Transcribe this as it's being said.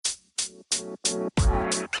And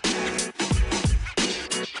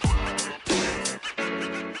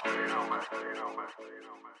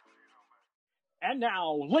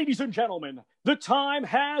now, ladies and gentlemen, the time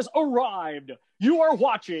has arrived. You are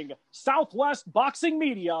watching Southwest Boxing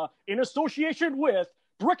Media in association with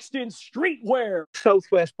Brixton Streetwear.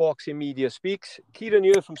 Southwest Boxing Media speaks. Kieran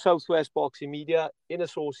here from Southwest Boxing Media in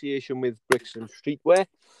association with Brixton Streetwear.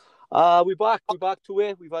 We're back to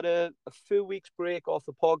it. We've had a few weeks break off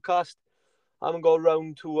the podcast. I haven't got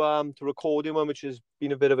around to recording one, which has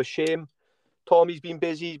been a bit of a shame. Tommy's been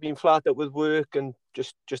busy, he's been flat out with work and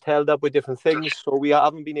just held up with different things. So we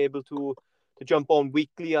haven't been able to jump on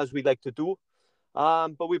weekly as we like to do.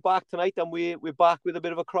 But we're back tonight and we're back with a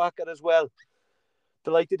bit of a cracker as well.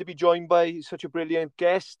 Delighted to be joined by such a brilliant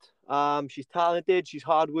guest. She's talented, she's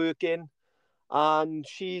hardworking, and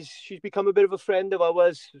she's become a bit of a friend of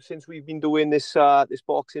ours since we've been doing this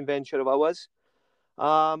boxing venture of ours.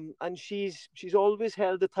 And she's always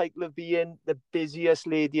held the title of being the busiest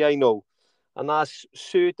lady I know. And that's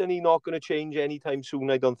certainly not going to change anytime soon,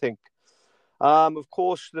 I don't think. Of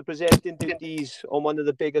course, the presenting duties on one of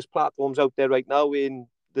the biggest platforms out there right now in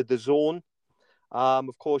the DAZN.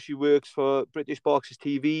 Of course, she works for British Boxers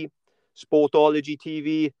TV, Sportology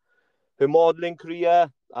TV, her modelling career,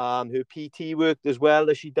 her PT work as well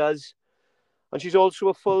as she does. And she's also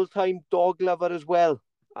a full-time dog lover as well.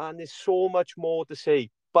 And there's so much more to say.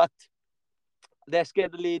 But let's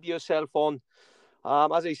get the lady herself on.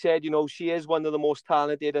 As I said, she is one of the most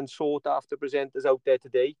talented and sought-after presenters out there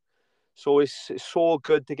today. So it's so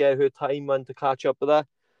good to get her time and to catch up with her.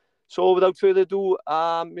 So without further ado,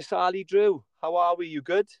 Miss Ali Drew, how are we? You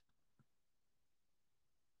good?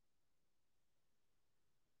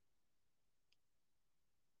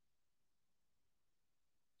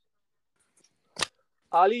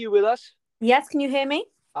 Ali, you with us? Yes, can you hear me?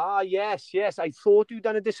 Yes. I thought you'd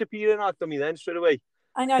done a disappearing act on me then straight away.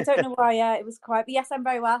 I know, I don't know why it was quiet. But yes, I'm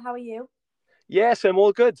very well. How are you? Yes, I'm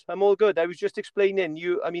all good. I was just explaining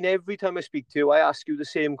you. I mean, every time I speak to you, I ask you the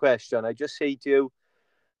same question. I just say to you,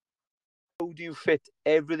 how do you fit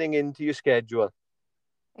everything into your schedule?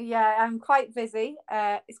 Yeah, I'm quite busy.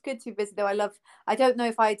 It's good to be busy though. I don't know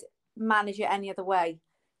if I'd manage it any other way,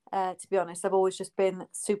 to be honest. I've always just been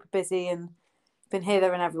super busy and been here,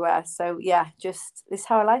 there and everywhere. So yeah, just this is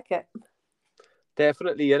how I like it.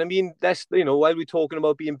 Definitely. And I mean, that's, while we're talking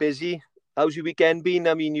about being busy, how's your weekend been?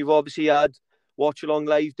 I mean, you've obviously had watch along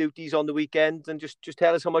live duties on the weekend, and just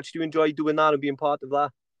tell us how much do you enjoy doing that and being part of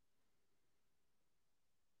that.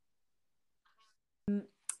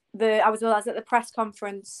 I was at the press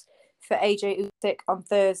conference for AJ Usyk on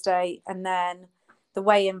Thursday, and then the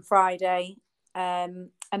weigh-in Friday, and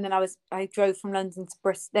then I drove from London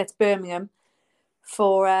to Birmingham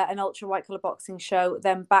for an ultra white collar boxing show,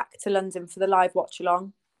 then back to London for the live watch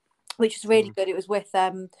along, which was really good. It was with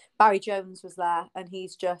Barry Jones was there, and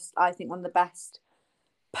he's just, I think, one of the best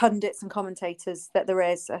pundits and commentators that there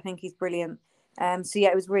is. I think he's brilliant. So yeah,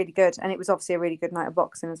 it was really good, and it was obviously a really good night of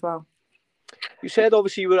boxing as well. You said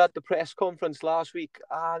obviously you were at the press conference last week.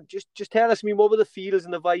 Just tell us, I mean, what were the feels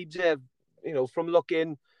and the vibes there? From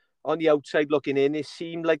looking on the outside, looking in, it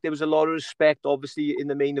seemed like there was a lot of respect, obviously, in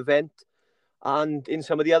the main event and in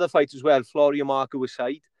some of the other fights as well. Florian Marco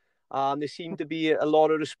aside, there seemed to be a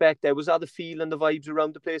lot of respect there. Was that the feel and the vibes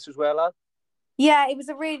around the place as well, Al? Yeah, it was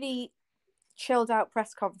a really chilled out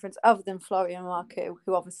press conference, other than Florian Marco,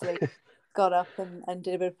 who obviously got up and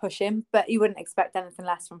did a bit of pushing, but you wouldn't expect anything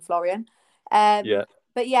less from Florian. Yeah.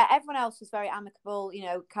 But yeah, everyone else was very amicable.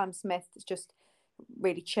 Callum Smith is just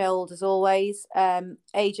really chilled as always.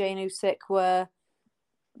 AJ and Usyk were,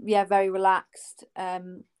 very relaxed.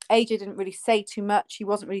 AJ didn't really say too much. He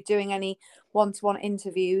wasn't really doing any one-to-one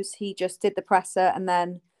interviews. He just did the presser and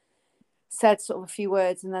then said sort of a few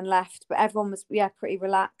words and then left. But everyone was, pretty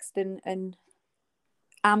relaxed and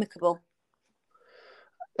amicable.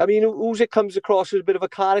 I mean, Usyk comes across as a bit of a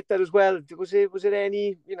character as well. Was it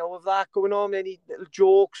any, of that going on? Any little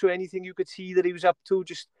jokes or anything you could see that he was up to?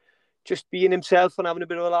 Just being himself and having a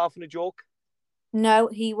bit of a laugh and a joke? No,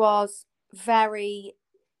 he was very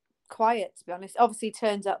quiet, to be honest. Obviously, he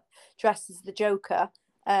turns up dressed as the Joker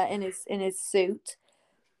in his suit.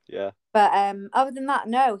 Yeah. But other than that,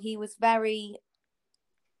 no, he was very,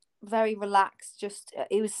 very relaxed. Just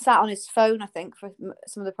he was sat on his phone, I think, for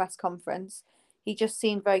some of the press conference. He just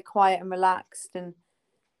seemed very quiet and relaxed, and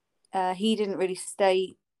he didn't really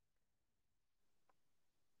stay.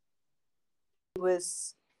 He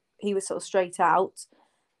was sort of straight out,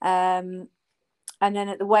 and then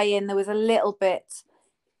at the weigh-in there was a little bit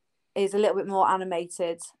more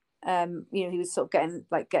animated. He was sort of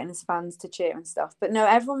getting his fans to cheer and stuff. But no,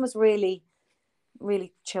 everyone was really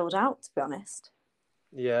really chilled out, to be honest.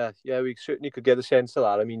 Yeah, we certainly could get a sense of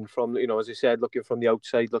that. I mean, from, as I said, looking from the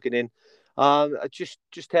outside, looking in.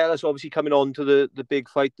 Just tell us, obviously coming on to the big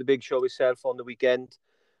fight, the big show itself on the weekend,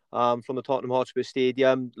 from the Tottenham Hotspur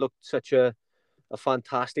Stadium, looked such a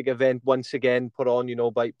fantastic event once again, put on,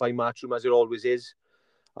 by Matchroom, as it always is.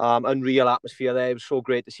 Unreal atmosphere there. It was so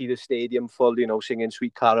great to see the stadium full, singing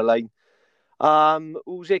Sweet Caroline.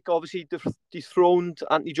 Usyk obviously dethroned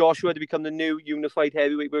Anthony Joshua to become the new unified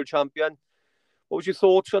heavyweight world champion. What was your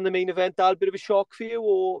thoughts on the main event, Al? A bit of a shock for you,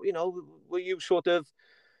 or, were you sort of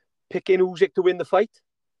picking Usyk to win the fight?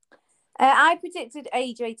 I predicted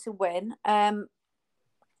AJ to win.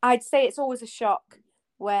 I'd say it's always a shock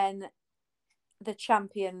when the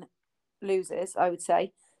champion loses, I would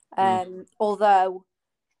say. Although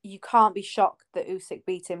you can't be shocked that Usyk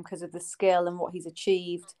beat him because of the skill and what he's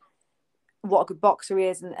achieved, what a good boxer he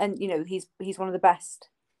is, and he's one of the best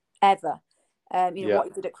ever. What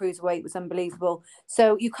he did at cruiserweight was unbelievable.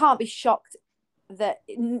 So you can't be shocked that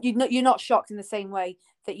you're not shocked in the same way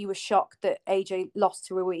that you were shocked that AJ lost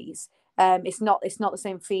to Ruiz. It's not the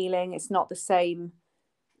same feeling. It's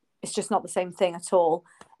just not the same thing at all.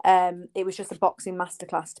 It was just a boxing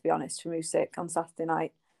masterclass, to be honest, from Usyk on Saturday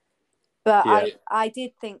night. But yeah. I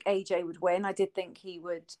did think AJ would win. I did think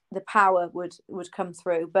the power would come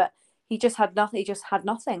through, but he just had nothing.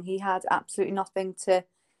 He had absolutely nothing to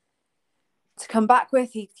come back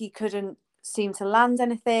with. He couldn't seem to land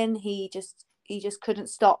anything. He just couldn't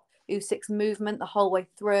stop Usyk's movement the whole way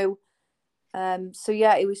through. So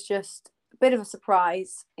yeah, it was just a bit of a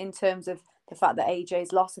surprise in terms of the fact that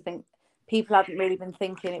AJ's lost. I think people hadn't really been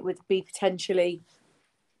thinking it would be potentially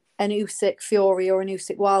an Usyk Fury or an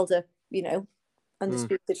Usyk Wilder,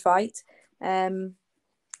 undisputed fight. And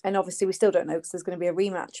obviously we still don't know because there's going to be a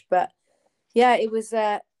rematch. But yeah, it was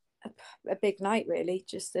a big night, really.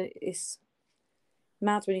 Just it's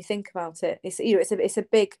mad when you think about it. It's a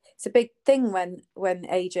big thing when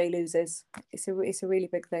AJ loses. It's a really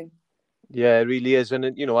big thing. Yeah, it really is. And,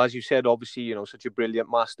 as you said, obviously, such a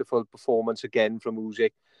brilliant, masterful performance again from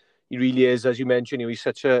Usyk. He really is, as you mentioned, he's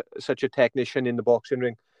such a technician in the boxing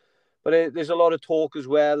ring. But there's a lot of talk as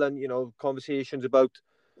well, and, conversations about,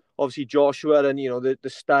 obviously, Joshua and, the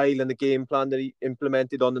style and the game plan that he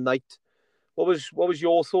implemented on the night. What was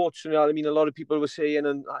your thoughts? I mean, a lot of people were saying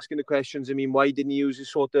and asking the questions. I mean, why didn't he use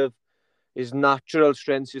his natural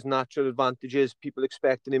strengths, his natural advantages? People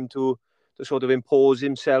expecting him to sort of impose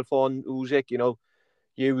himself on Usyk,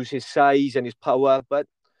 use his size and his power, but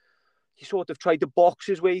he sort of tried to box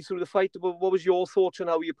his way through the fight. What was your thoughts on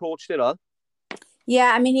how he approached it, Al?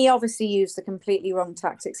 Yeah, I mean, he obviously used the completely wrong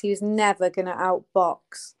tactics. He was never going to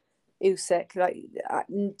outbox Usyk. Like, I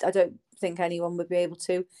don't think anyone would be able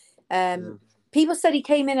to. People said he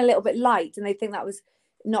came in a little bit light, and they think that was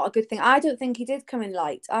not a good thing. I don't think he did come in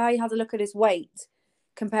light. I had a look at his weight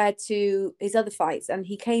compared to his other fights, and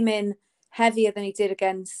he came in heavier than he did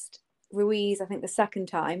against Ruiz, I think, the second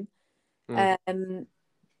time. And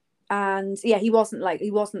yeah, he wasn't.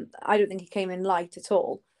 I don't think he came in light at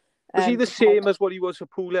all. Was he the same as what he was for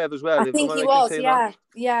Pulev as well? I think he was.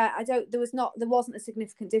 Yeah. There wasn't a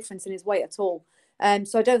significant difference in his weight at all.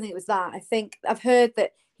 So I don't think it was that. I think I've heard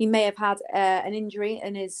that he may have had an injury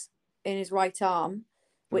in his right arm,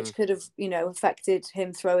 which could have, affected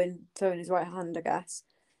him throwing his right hand, I guess.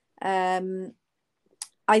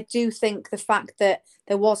 I do think the fact that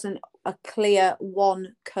there wasn't a clear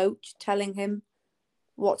one coach telling him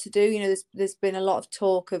what to do. There's been a lot of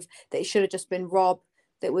talk of that it should have just been Rob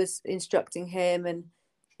that was instructing him, and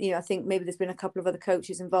I think maybe there's been a couple of other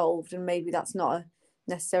coaches involved, and maybe that's not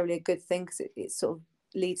necessarily a good thing because it sort of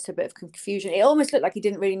leads to a bit of confusion. It almost looked like he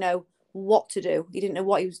didn't really know what to do. He didn't know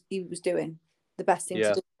what he was doing. The best thing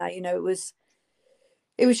to do.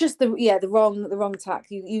 It was just the wrong tack.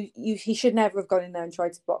 He should never have gone in there and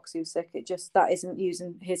tried to box Usyk. That isn't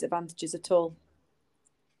using his advantages at all.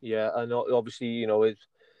 Yeah, and obviously,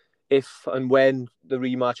 if and when the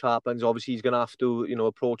rematch happens, obviously he's going to have to,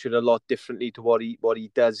 approach it a lot differently to what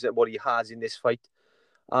he does and what he has in this fight.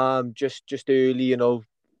 Just early,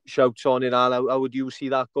 shouts on it, Al. How would you see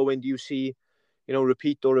that going? Do you see,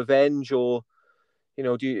 repeat or revenge, or,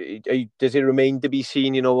 does it remain to be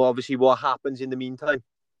seen? Obviously what happens in the meantime?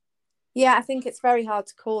 Yeah, I think it's very hard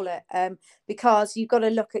to call it because you've got to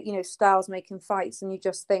look at, Styles making fights, and you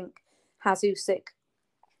just think, has Usyk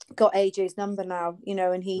got AJ's number now,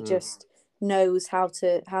 and he just knows how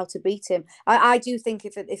to beat him. I do think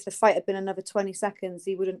if the fight had been another 20 seconds,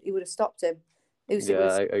 he would have stopped him. Usyk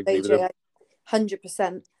was I agree with him.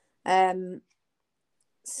 100%.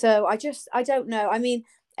 So I don't know. I mean,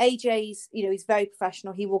 AJ's, he's very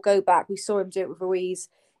professional. He will go back. We saw him do it with Ruiz.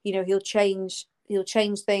 He'll change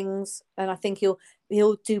change things, and I think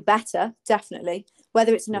he'll do better, definitely.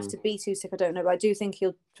 Whether it's enough to beat Usyk, I don't know, but I do think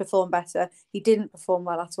he'll perform better. He didn't perform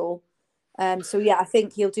well at all. So yeah, I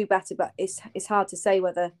think he'll do better, but it's hard to say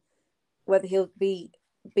whether he'll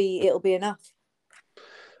it'll be enough.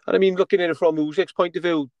 And I mean, looking at it from Usyk's point of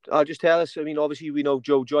view, I'll just tell us, I mean, obviously we know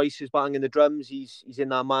Joe Joyce is banging the drums. He's in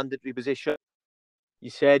that mandatory position. He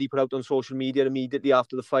said, he put out on social media immediately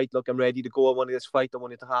after the fight, look, I'm ready to go. I want this fight. I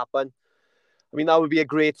want it to happen. I mean, that would be a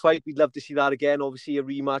great fight. We'd love to see that again. Obviously, a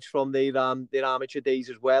rematch from their amateur days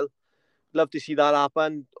as well. Love to see that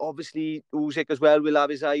happen. Obviously, Usyk as well will have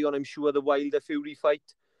his eye on, I'm sure, the Wilder Fury fight.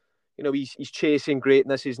 You know, he's chasing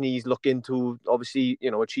greatness. His knees looking to, obviously, you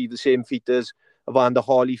know, achieve the same feat as Evander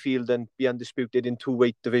Holyfield and be undisputed in 2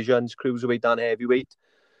 weight divisions, cruiserweight and heavyweight.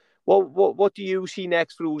 What do you see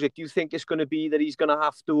next for Usyk? Do you think it's going to be that he's going to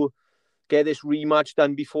have to get this rematch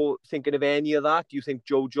done before thinking of any of that? Do you think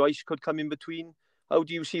Joe Joyce could come in between? How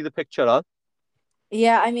do you see the picture, huh?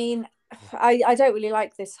 Yeah, I mean, I don't really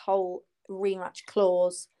like this whole rematch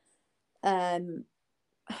clause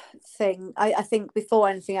thing. I think before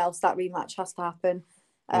anything else, that rematch has to happen.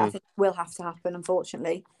 I think it will have to happen,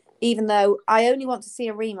 unfortunately. Even though I only want to see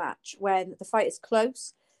a rematch when the fight is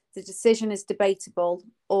close, the decision is debatable,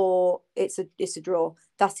 or it's a draw.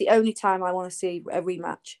 That's the only time I want to see a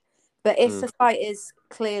rematch. But if the fight is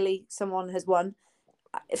clearly someone has won,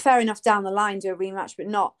 fair enough, down the line do a rematch, but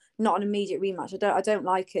not an immediate rematch. I don't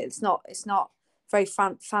like it. It's not very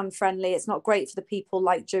fan friendly. It's not great for the people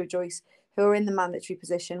like Joe Joyce who are in the mandatory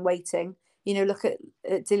position waiting. You know, look at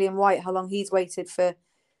Dillian Whyte, how long he's waited for.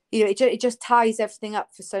 You know, it just ties everything up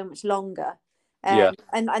for so much longer. And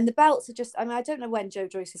the belts are just, I mean, I don't know when Joe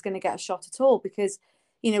Joyce is going to get a shot at all, because,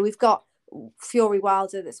 you know, we've got Fury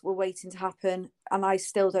Wilder we're waiting to happen, and I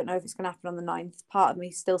still don't know if it's going to happen on the 9th. Part of me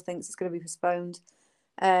still thinks it's going to be postponed.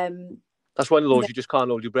 That's one of those you just can't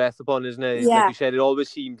hold your breath upon, isn't it? Yeah. Like you said, it always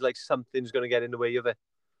seems like something's going to get in the way of it.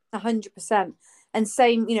 100%. And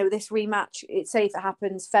same, you know, this rematch, say if it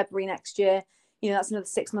happens February next year, you know, that's another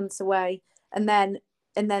 6 months away. And then,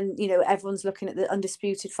 you know, everyone's looking at the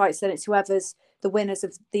undisputed fights. Then it's whoever's the winners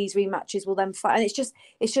of these rematches will then fight. And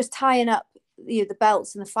it's just tying up, you know, the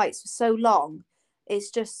belts and the fights for so long. It's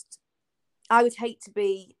just, I would hate to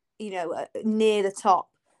be, you know, near the top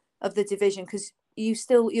of the division, because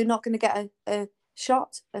you're not going to get a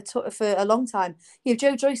shot for a long time. You know,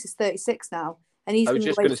 Joe Joyce is 36 now, and he's. I was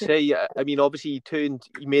just going to say, I mean, obviously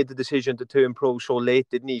he made the decision to turn pro so late,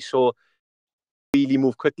 didn't he? So really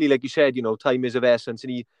move quickly, like you said. You know, time is of essence,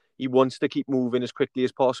 and he wants to keep moving as quickly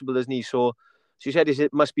as possible, doesn't he? So you said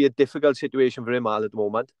it must be a difficult situation for him at the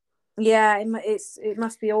moment. Yeah, it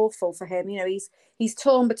must be awful for him. You know, he's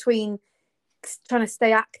torn between trying to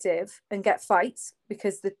stay active and get fights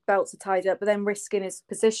because the belts are tied up, but then risking his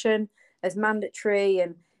position as mandatory,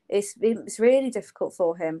 and it's really difficult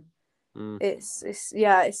for him. It's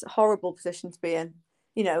a horrible position to be in.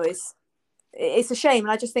 You know, it's a shame,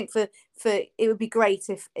 and I just think for it would be great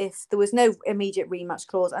if there was no immediate rematch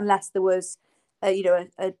clause, unless there was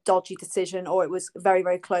a dodgy decision, or it was very,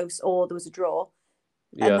 very close, or there was a draw.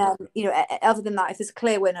 Yeah. And then, you know, other than that, if there's a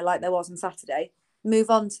clear winner like there was on Saturday, move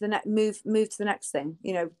on to the next move to the next thing.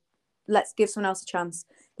 You know, let's give someone else a chance.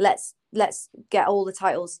 Let's get all the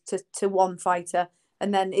titles to one fighter,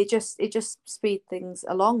 and then it just speed things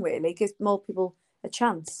along. Really, gives more people a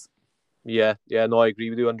chance. Yeah, no, I agree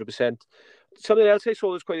with you 100%. Something else I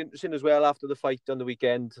saw was quite interesting as well after the fight on the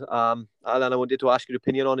weekend, and I wanted to ask your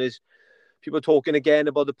opinion on, is people talking again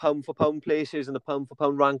about the pound for pound places and the pound for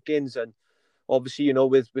pound rankings, and obviously, you know,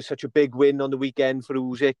 with such a big win on the weekend for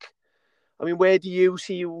Usyk. I mean, where do you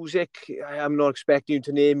see Usyk? I'm not expecting you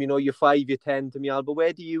to name, you know, your 5, your 10 to me, Al, but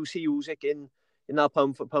where do you see Usyk in that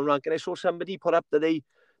pound for pound ranking? I saw somebody put up that they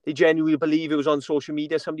genuinely believe, it was on social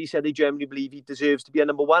media, somebody said they genuinely believe he deserves to be a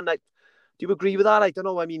number one. Do you agree with that? I don't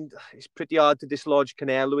know. I mean, it's pretty hard to dislodge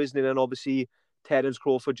Canelo, isn't it? And obviously Terence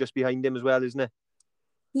Crawford just behind him as well, isn't it?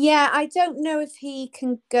 Yeah, I don't know if he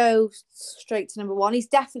can go straight to number one. He's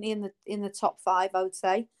definitely in the top 5, I would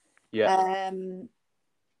say. Yeah.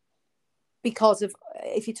 Because of,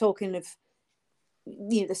 if you're talking of,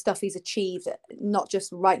 you know, the stuff he's achieved, not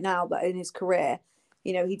just right now, but in his career,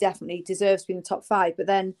 you know, he definitely deserves to be in the top 5. But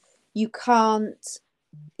then you can't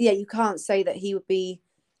say that he would be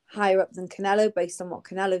higher up than Canelo based on what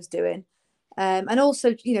Canelo's doing. And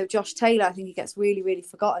also, you know, Josh Taylor, I think he gets really, really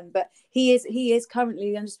forgotten, but he is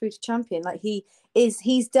currently the undisputed champion. Like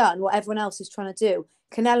he's done what everyone else is trying to do.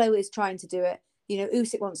 Canelo is trying to do it. You know,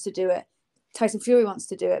 Usyk wants to do it. Tyson Fury wants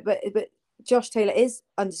to do it, but Josh Taylor is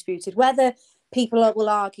undisputed. Whether people will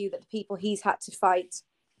argue that the people he's had to fight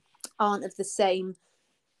aren't of the same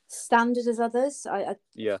standard as others.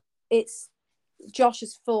 It's Josh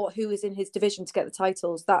has fought who is in his division to get the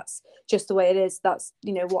titles. That's just the way it is. That's,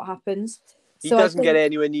 what happens. He doesn't get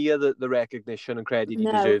anywhere near the recognition and credit he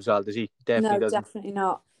deserves, Al, does he? Definitely doesn't. Definitely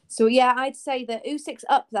not. So, yeah, I'd say that Usyk's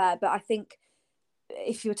up there, but I think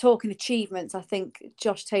if you're talking achievements, I think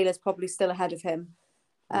Josh Taylor's probably still ahead of him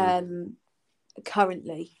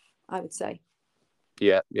currently, I would say.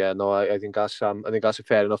 Yeah, no, I think that's a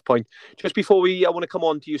fair enough point. Just before I want to come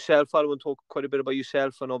on to yourself, I want to talk quite a bit about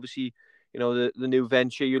yourself and obviously, the new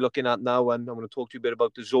venture you're looking at now, and I want to talk to you a bit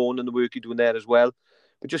about the zone and the work you're doing there as well.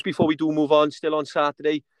 But just before we do move on, still on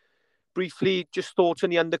Saturday, briefly, just thoughts on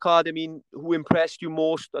the undercard. I mean, who impressed you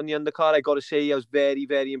most on the undercard? I got to say, I was very,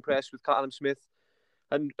 very impressed with Callum Smith,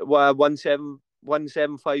 and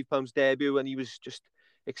 175 pounds debut, and he was just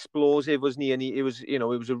explosive, wasn't he? And it was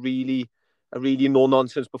a really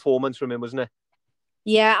no-nonsense performance from him, wasn't it?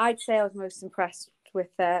 Yeah, I'd say I was most impressed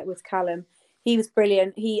with Callum. He was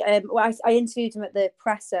brilliant. I interviewed him at the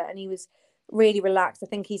presser, and he was really relaxed. I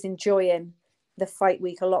think he's enjoying the fight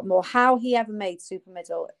week a lot more. How he ever made super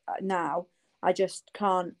middle now, I just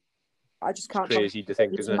can't. It's crazy to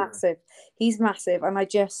think, isn't it? He's massive, and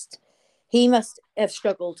he must have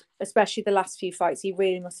struggled, especially the last few fights. He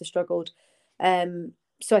really must have struggled.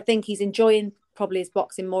 So I think he's enjoying probably his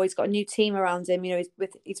boxing more. He's got a new team around him. He's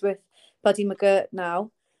with Buddy McGirt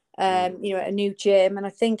now. A new gym, and I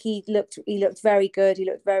think he looked very good. He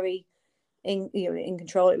looked very in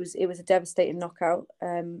control. It was a devastating knockout.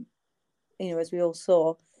 As we all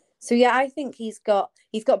saw. So yeah, I think he's got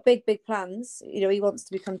big plans. He wants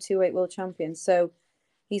to become 2-weight world champion. So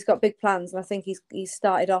he's got big plans, and I think he's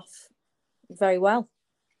started off very well.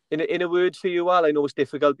 In a word for you, Al, I know it's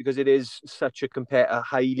difficult because it is such a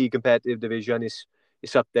highly competitive division.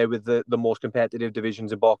 It's up there with the most competitive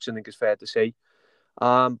divisions in boxing, I think it's fair to say.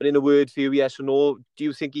 But in a word for you, yes or no, do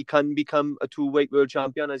you think he can become a 2-weight world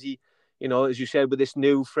champion as he, as you said, with this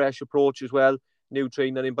new fresh approach as well, new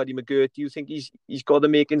trainer in Buddy McGirt? Do you think he's got the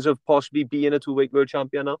makings of possibly being a 2-weight world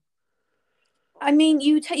champion now? I mean,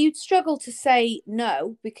 you'd struggle to say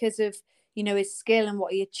no because of his skill and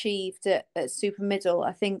what he achieved at super middle.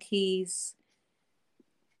 I think he's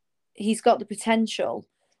got the potential,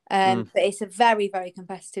 but it's a very, very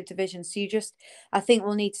competitive division. So I think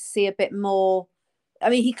we'll need to see a bit more. I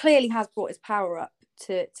mean, he clearly has brought his power up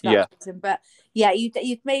to that division, but yeah, you'd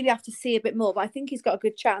maybe have to see a bit more. But I think he's got a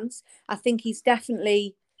good chance. I think he's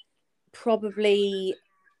definitely probably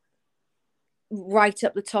right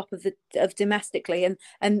up the top of domestically,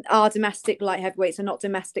 and our domestic light heavyweights are not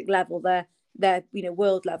domestic level. They're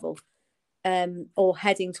world level, or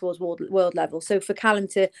heading towards world level. So for Callum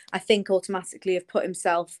to, I think, automatically have put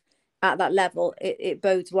himself at that level, it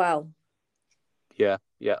bodes well. Yeah,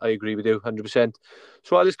 I agree with you 100%.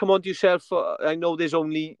 So I'll just come on to yourself. I know there's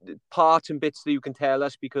only parts and bits that you can tell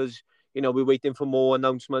us because, we're waiting for more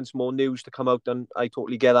announcements, more news to come out, and I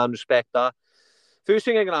totally get that and respect that. First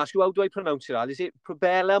thing I'm going to ask you, how do I pronounce it, Al? Is it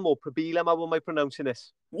Probellum or Probellum? How am I pronouncing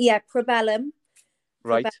this? Yeah, Probellum.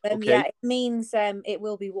 Right, okay. Yeah, it means it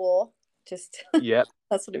will be war. Just yeah,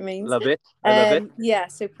 that's what it means. Love it. I love it. Yeah,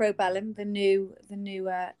 so Probellum, the new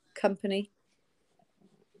company.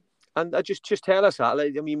 And just tell us that.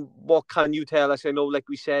 I mean, what can you tell us? I know, like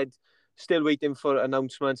we said, still waiting for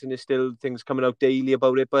announcements, and there's still things coming out daily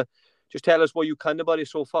about it. But just tell us what you can about it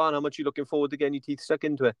so far, and how much you're looking forward to getting your teeth stuck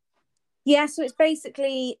into it. Yeah, so it's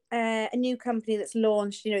basically a new company that's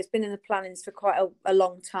launched. It's been in the plannings for quite a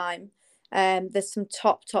long time. There's some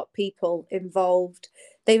top people involved.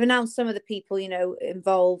 They've announced some of the people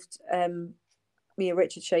involved.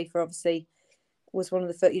 Richard Schaefer obviously was one of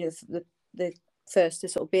the first to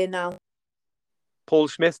sort of be announced. Paul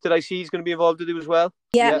Smith, did I see he's going to be involved with you as well?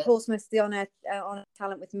 Yeah. Paul Smith's the honor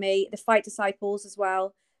talent with me. The Fight Disciples as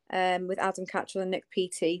well, with Adam Cattrall and Nick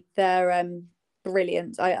Peaty. They're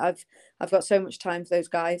brilliant. I've got so much time for those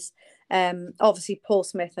guys. Obviously Paul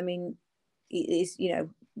Smith, I mean, he's you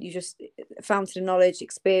just fountain of knowledge,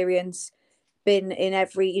 experience, been in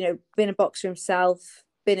every been a boxer himself,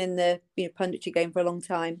 been in the punditry game for a long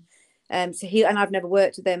time. So I've never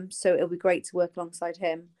worked with him, so it'll be great to work alongside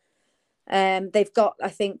him. They've got, I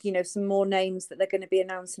think, some more names that they're going to be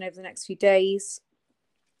announcing over the next few days,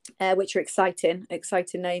 which are exciting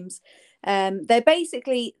names. They're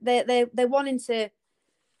basically they're wanting to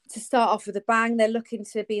start off with a bang. They're looking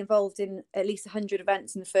to be involved in at least 100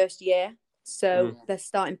 events in the first year. So they're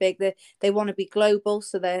starting big. They want to be global.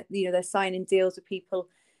 So they're signing deals with people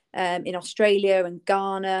in Australia and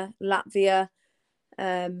Ghana, Latvia,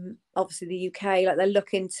 obviously the UK. Like they're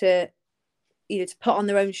looking to to put on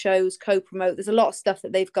their own shows, co-promote. There's a lot of stuff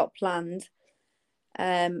that they've got planned,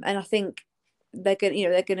 and I think they're going,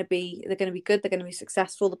 they're going to be good. They're going to be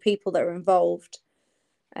successful. The people that are involved,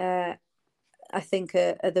 I think,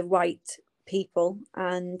 are the right people.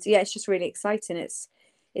 And yeah, it's just really exciting. It's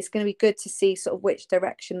going to be good to see sort of which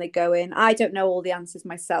direction they go in. I don't know all the answers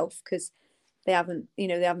myself because they haven't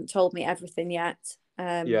told me everything yet.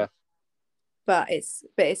 But it's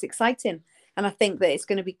exciting, and I think that it's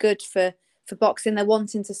going to be good for boxing. They're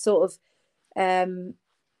wanting to sort of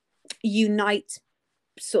unite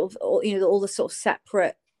sort of all the sort of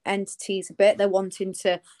separate entities a bit. They're wanting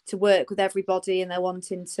to work with everybody, and they're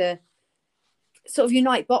wanting to sort of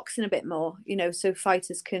unite boxing a bit more, so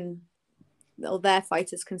fighters can, or their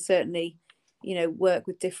fighters can certainly, work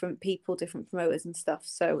with different people, different promoters and stuff.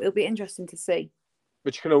 So it'll be interesting to see.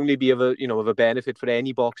 Which can only be of a benefit for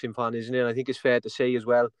any boxing fan, isn't it? And I think it's fair to say as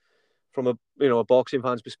well, from a boxing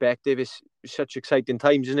fan's perspective, it's such exciting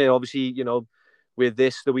times, isn't it? Obviously, with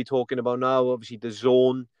this that we're talking about now, obviously the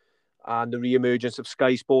Zone and the re-emergence of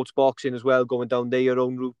Sky Sports Boxing as well, going down their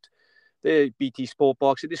own route, the BT Sport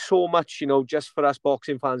Boxing. There's so much, just for us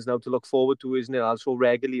boxing fans now to look forward to, isn't it? Also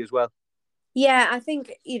regularly as well. Yeah, I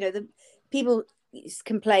think, the people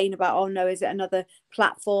complain about, oh no, is it another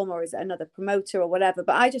platform or is it another promoter or whatever?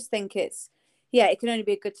 But I just think it can only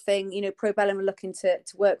be a good thing. Pro Bellum are looking to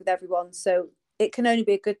work with everyone, so it can only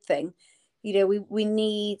be a good thing. We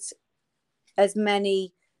need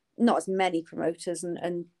not as many promoters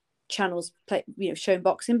and channels showing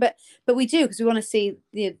boxing, but we do, because we want to see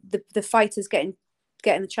the fighters getting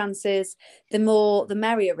the chances. The more the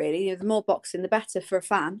merrier, really. The more boxing, the better for a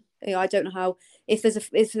fan. I don't know how, if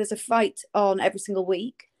there's a fight on every single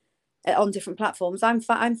week on different platforms, I'm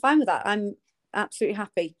fine with that. I'm absolutely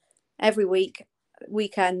happy. Every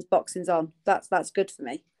weekend boxing's on. That's good for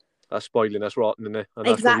me. That's spoiling, that's rotten, isn't it? And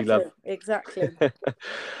that's exactly what we love. Exactly.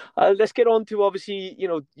 Let's get on to, obviously,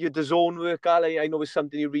 your DAZN work, Al. I know it's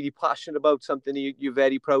something you're really passionate about, something you're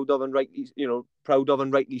very proud of, and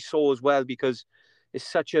rightly so as well, because it's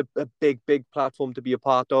such a big platform to be a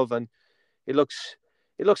part of, and it looks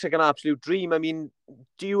like an absolute dream. I mean,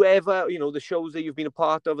 do you ever, the shows that you've been a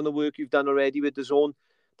part of and the work you've done already with DAZN,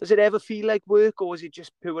 does it ever feel like work, or is it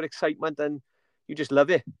just pure excitement and you just love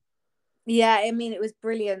it? Yeah, I mean, it was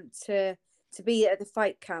brilliant to be at the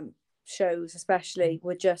fight camp shows, especially,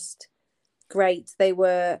 were just great. They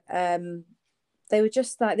were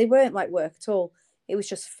just like, they weren't like work at all. It was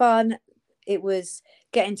just fun. It was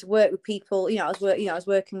getting to work with people. I was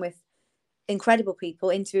working with incredible people,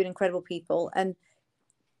 interviewing incredible people, and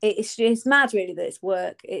it's mad, really, that it's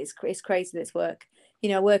work. It's crazy that it's work.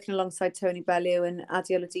 Working alongside Tony Bellew and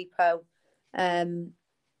Adi Oladipo, and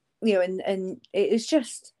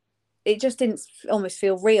it just didn't almost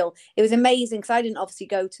feel real. It was amazing because I didn't obviously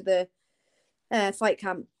go to the fight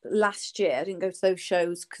camp last year. I didn't go to those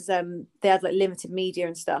shows because they had like limited media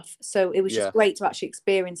and stuff. So it was just great to actually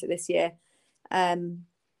experience it this year. And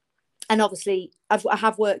obviously, I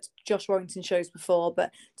have worked Josh Warrington shows before,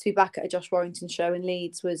 but to be back at a Josh Warrington show in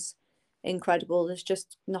Leeds was incredible. There's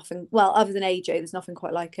just nothing, well, other than AJ, there's nothing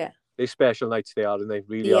quite like it. They're special nights, they are, and they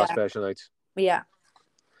really are special nights. Yeah.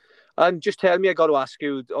 And just tell me, I got to ask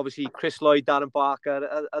you, obviously, Chris Lloyd, Darren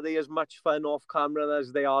Barker, are they as much fun off camera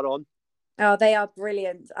as they are on? Oh, they are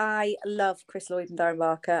brilliant. I love Chris Lloyd and Darren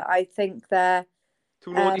Barker. I think they're...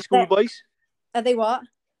 Two naughty schoolboys? Are they what?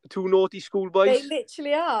 Two naughty schoolboys? They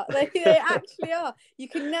literally are. They actually are. You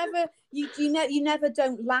can never... You never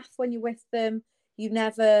don't laugh when you're with them. You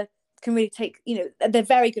never can really take... they're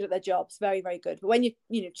very good at their jobs. Very, very good. But when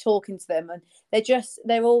you're talking to them, and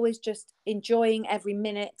they're always just enjoying every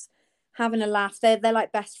minute, having a laugh. They're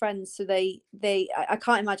like best friends, so I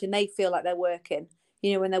can't imagine they feel like they're working,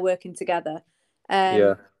 when they're working together.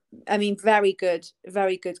 I mean, very good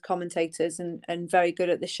commentators and very good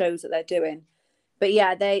at the shows that they're doing. But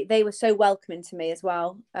yeah, they were so welcoming to me as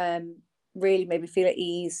well. Really made me feel at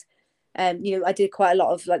ease. I did quite a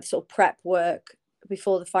lot of like sort of prep work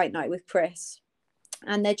before the fight night with Chris,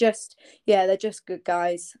 and they're just good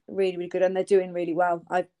guys, really, really good, and they're doing really well.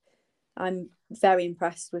 I'm very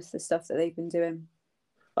impressed with the stuff that they've been doing.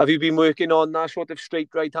 Have you been working on that sort of straight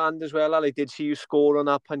right hand as well? I did see you score on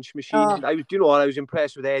that punch machine. I was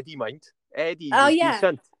impressed with Eddie, mind. Eddie was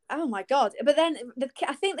decent. Oh my God. But then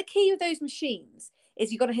I think the key with those machines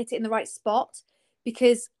is you've got to hit it in the right spot,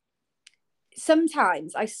 because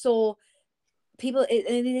sometimes I saw people,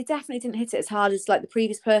 they definitely didn't hit it as hard as like the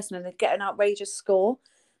previous person, and they'd get an outrageous score.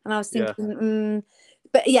 And I was thinking,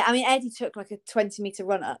 But yeah, I mean, Eddie took like a 20-meter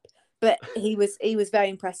run up, but he was very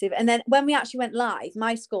impressive. And then when we actually went live,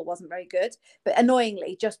 my score wasn't very good, but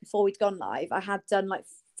annoyingly, just before we'd gone live, I had done like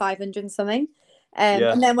 500 and something.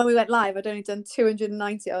 And then when we went live, I'd only done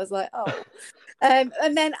 290. I was like, oh.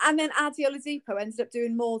 And then Adi Oladipo ended up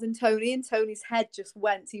doing more than Tony, and Tony's head just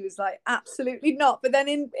went. He was like, absolutely not. But then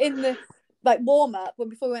in the like warm up,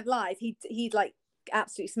 before we went live, he'd like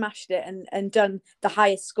absolutely smashed it and done the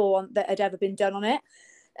highest score that had ever been done on it.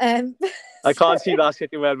 I can't see that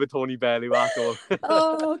sitting well with Tony Bellew at all.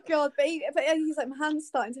 Oh God! But he's like, my hand's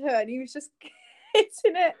starting to hurt, and he was just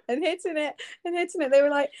hitting it and hitting it and hitting it. They were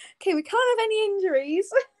like, okay, we can't have any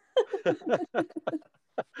injuries.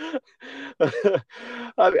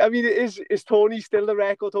 I mean, is Tony still the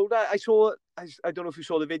record holder? I don't know if you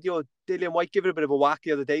saw the video. Dillian White gave it a bit of a whack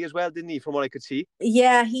the other day as well, didn't he? From what I could see.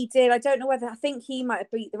 Yeah, he did. I don't know whether. I think he might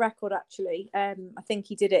have beat the record actually. I think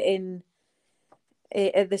he did it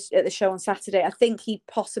at the show on Saturday. I think he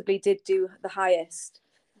possibly did do the highest.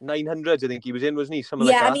 900, I think he was in, wasn't he? Something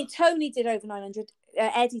like that. Yeah, I mean, Tony did over 900.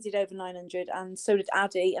 Eddie did over 900, and so did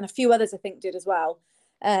Addy, and a few others I think did as well.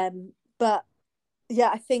 But yeah,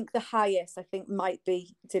 I think the highest might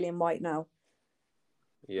be Dillian White now.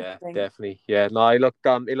 Yeah, definitely. Yeah, no, it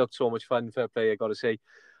looked so much fun. Fair play, I got to say.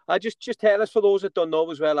 Just tell us, for those that don't know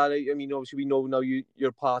as well. I mean, obviously we know now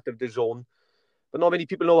you're part of the Zone, but not many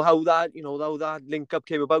people know how that link up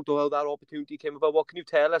came about, or how that opportunity came about. What can you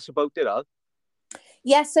tell us about it, Al?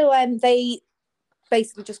 Yeah, so they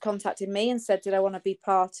basically just contacted me and said, did I want to be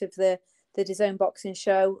part of the DAZN boxing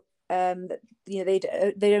show? They'd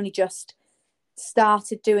only just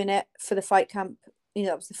started doing it for the fight camp.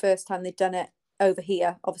 That was the first time they'd done it over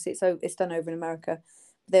here. Obviously, it's done over in America.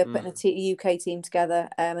 They were putting a UK team together,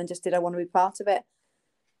 and just did I want to be part of it?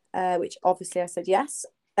 Which obviously I said yes.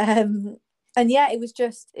 And yeah, it was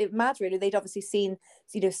just mad really. They'd obviously seen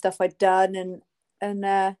stuff I'd done,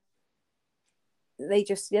 and they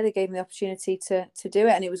gave me the opportunity to do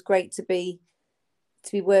it, and it was great to be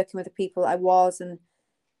working with the people I was, and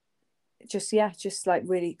just like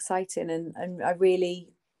really exciting, and I really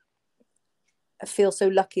feel so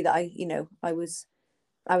lucky that I was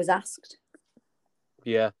asked.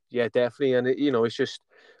 Yeah, definitely, and it's just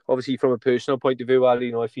obviously from a personal point of view,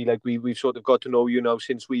 Al, I feel like we've sort of got to know you now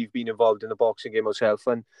since we've been involved in the boxing game ourselves,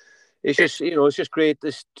 and it's just it's just great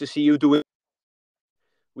to see you doing.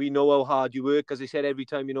 We know how hard you work. As I said, every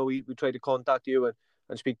time we try to contact you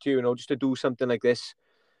and speak to you, just to do something like this.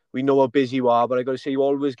 We know how busy you are, but I got to say, you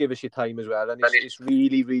always give us your time as well, and it's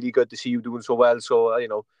really, really good to see you doing so well.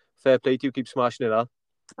 So fair play to you. Keep smashing it, Al.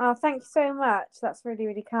 Oh, thank you so much. That's really,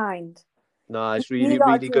 really kind. No, it's really,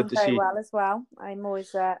 really good to see. Well as well. I'm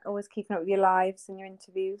always keeping up with your lives and your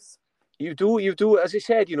interviews. You do. As I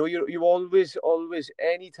said, you always,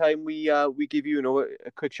 anytime we give you,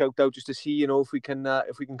 a quick shout out just to see, if we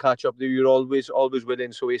can catch up. You're always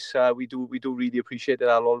willing. So we do really appreciate it.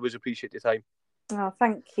 I'll always appreciate your time. Oh,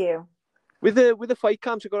 thank you. With the fight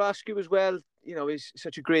camps, I've got to ask you as well. It's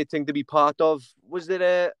such a great thing to be part of. Was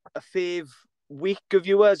there a fave week of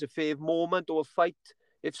yours, a fave moment, or a fight?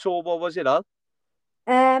 If so, what was it, Al?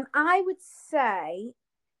 I would say,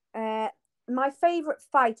 my favourite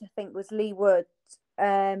fight, I think, was Lee Wood,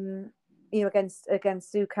 against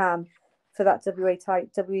Zucan for that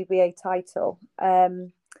WBA title.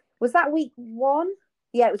 Was that week one?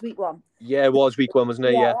 Yeah, it was week one. Yeah, it was week one, wasn't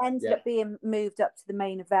it? Yeah, it ended up being moved up to the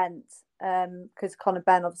main event because Conor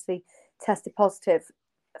Benn obviously tested positive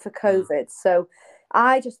for COVID. So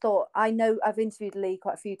I just thought, I've interviewed Lee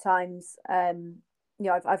quite a few times.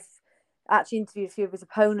 I've actually interviewed a few of his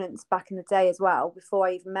opponents back in the day as well, before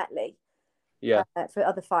I even met Lee. Yeah. For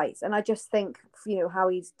other fights, and I just think how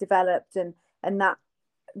he's developed and that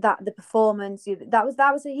the performance he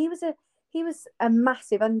was a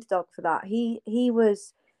massive underdog for that. He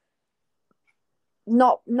was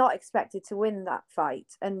not expected to win that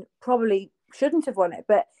fight, and probably shouldn't have won it,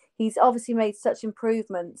 but he's obviously made such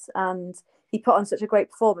improvements, and he put on such a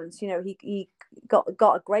great performance. He got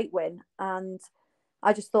a great win, and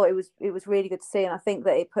I just thought it was really good to see, and I think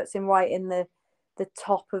that it puts him right in the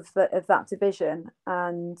top of that division,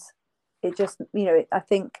 and it just I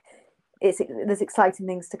think there's exciting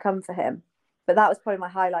things to come for him. But that was probably my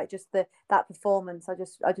highlight, just that performance. I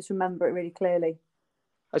just remember it really clearly.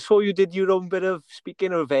 I saw you did your own bit of,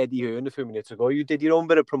 speaking of Eddie Hearn a few minutes ago, you did your own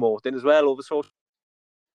bit of promoting as well over social.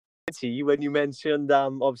 See when you mentioned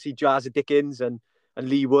obviously Jazza Dickens and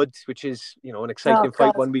Lee Wood, which is an exciting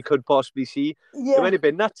fight, one we could possibly see. Yeah. It might have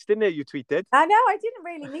been nuts, didn't it? You tweeted. I know, I didn't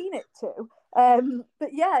really mean it to. But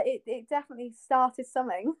yeah, it definitely started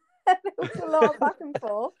something. There was a lot of back and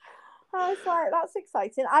forth. I was like, that's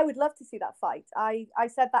exciting. I would love to see that fight. I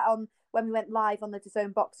said that when we went live on the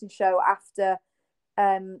DAZN boxing show after,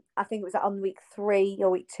 I think it was on week 3 or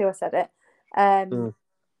week 2, I said it.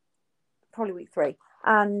 Probably week 3.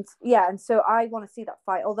 And yeah, and so I want to see that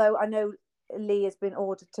fight. Although I know Lee has been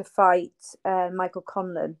ordered to fight Michael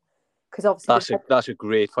Conlan, because obviously that's a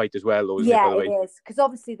great fight as well, though, isn't it? Yeah, By the way, it is, because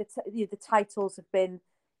obviously the titles have been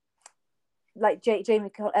like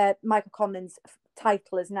Michael Conlan's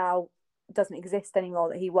title is now doesn't exist anymore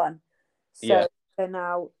that he won, so they're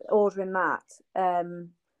now ordering that, and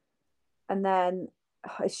then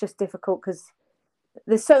it's just difficult because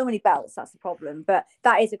there's so many belts. That's the problem, but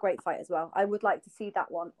that is a great fight as well. I would like to see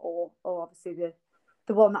that one, or obviously the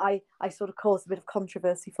one that I sort of caused a bit of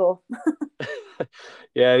controversy for.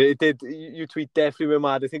 Yeah, it did. You tweet definitely were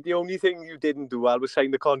mad. I think the only thing you didn't do, Al, was sign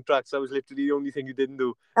the contracts. That was literally the only thing you didn't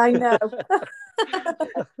do. I know.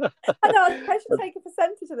 I know. I should take a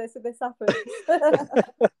percentage of this if this happens.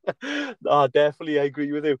 No, definitely, I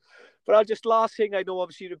agree with you. But I'll just last thing, I know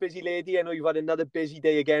obviously you're a busy lady. I know you've had another busy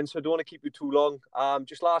day again, so I don't want to keep you too long.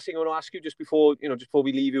 Just last thing I want to ask you just before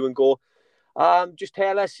we leave you and go. Just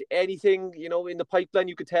tell us anything, in the pipeline.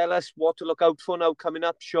 You could tell us what to look out for now coming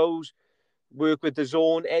up, shows, work with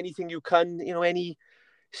DAZN, anything you can, any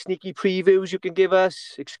sneaky previews you can give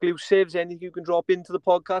us, exclusives, anything you can drop into the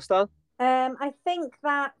podcast, Al? I think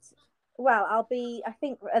that, I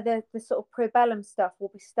think the sort of Probellum stuff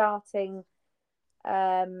will be starting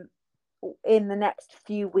in the next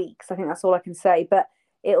few weeks. I think that's all I can say, but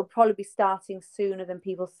it'll probably be starting sooner than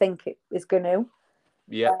people think it is going to.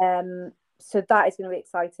 Yeah. So that is going to be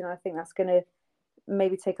exciting. I think that's going to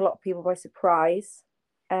maybe take a lot of people by surprise.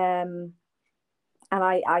 And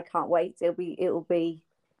I can't wait. It'll be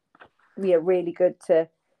really good to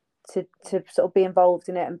sort of be involved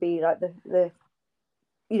in it and be like the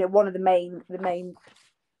one of the main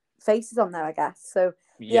faces on there, I guess. So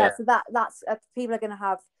so that's people are going to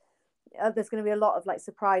have. There's going to be a lot of like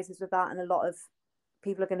surprises with that, and a lot of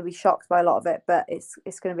people are going to be shocked by a lot of it. But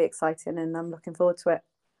it's going to be exciting, and I'm looking forward to it.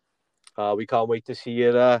 We can't wait to see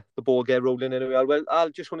the ball get rolling anyway. Well, I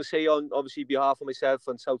just want to say on obviously behalf of myself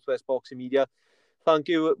and Southwest Boxing Media, thank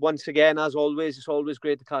you once again. As always, it's always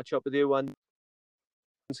great to catch up with you, and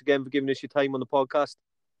once again for giving us your time on the podcast.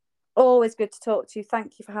 Always good to talk to you.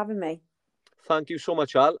 Thank you for having me. Thank you so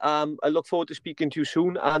much, Al. I look forward to speaking to you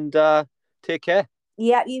soon, and take care.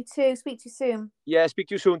 Yeah, you too. Speak to you soon. Yeah, speak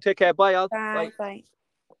to you soon. Take care. Bye, Al. Bye. Bye.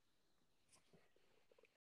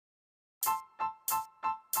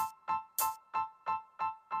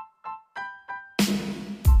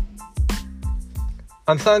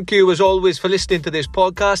 And thank you, as always, for listening to this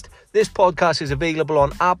podcast. This podcast is available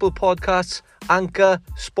on Apple Podcasts, Anchor,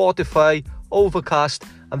 Spotify, Overcast,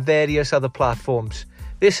 and various other platforms.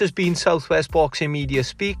 This has been Southwest Boxing Media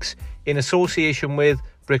Speaks in association with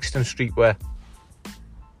Brixton Streetwear.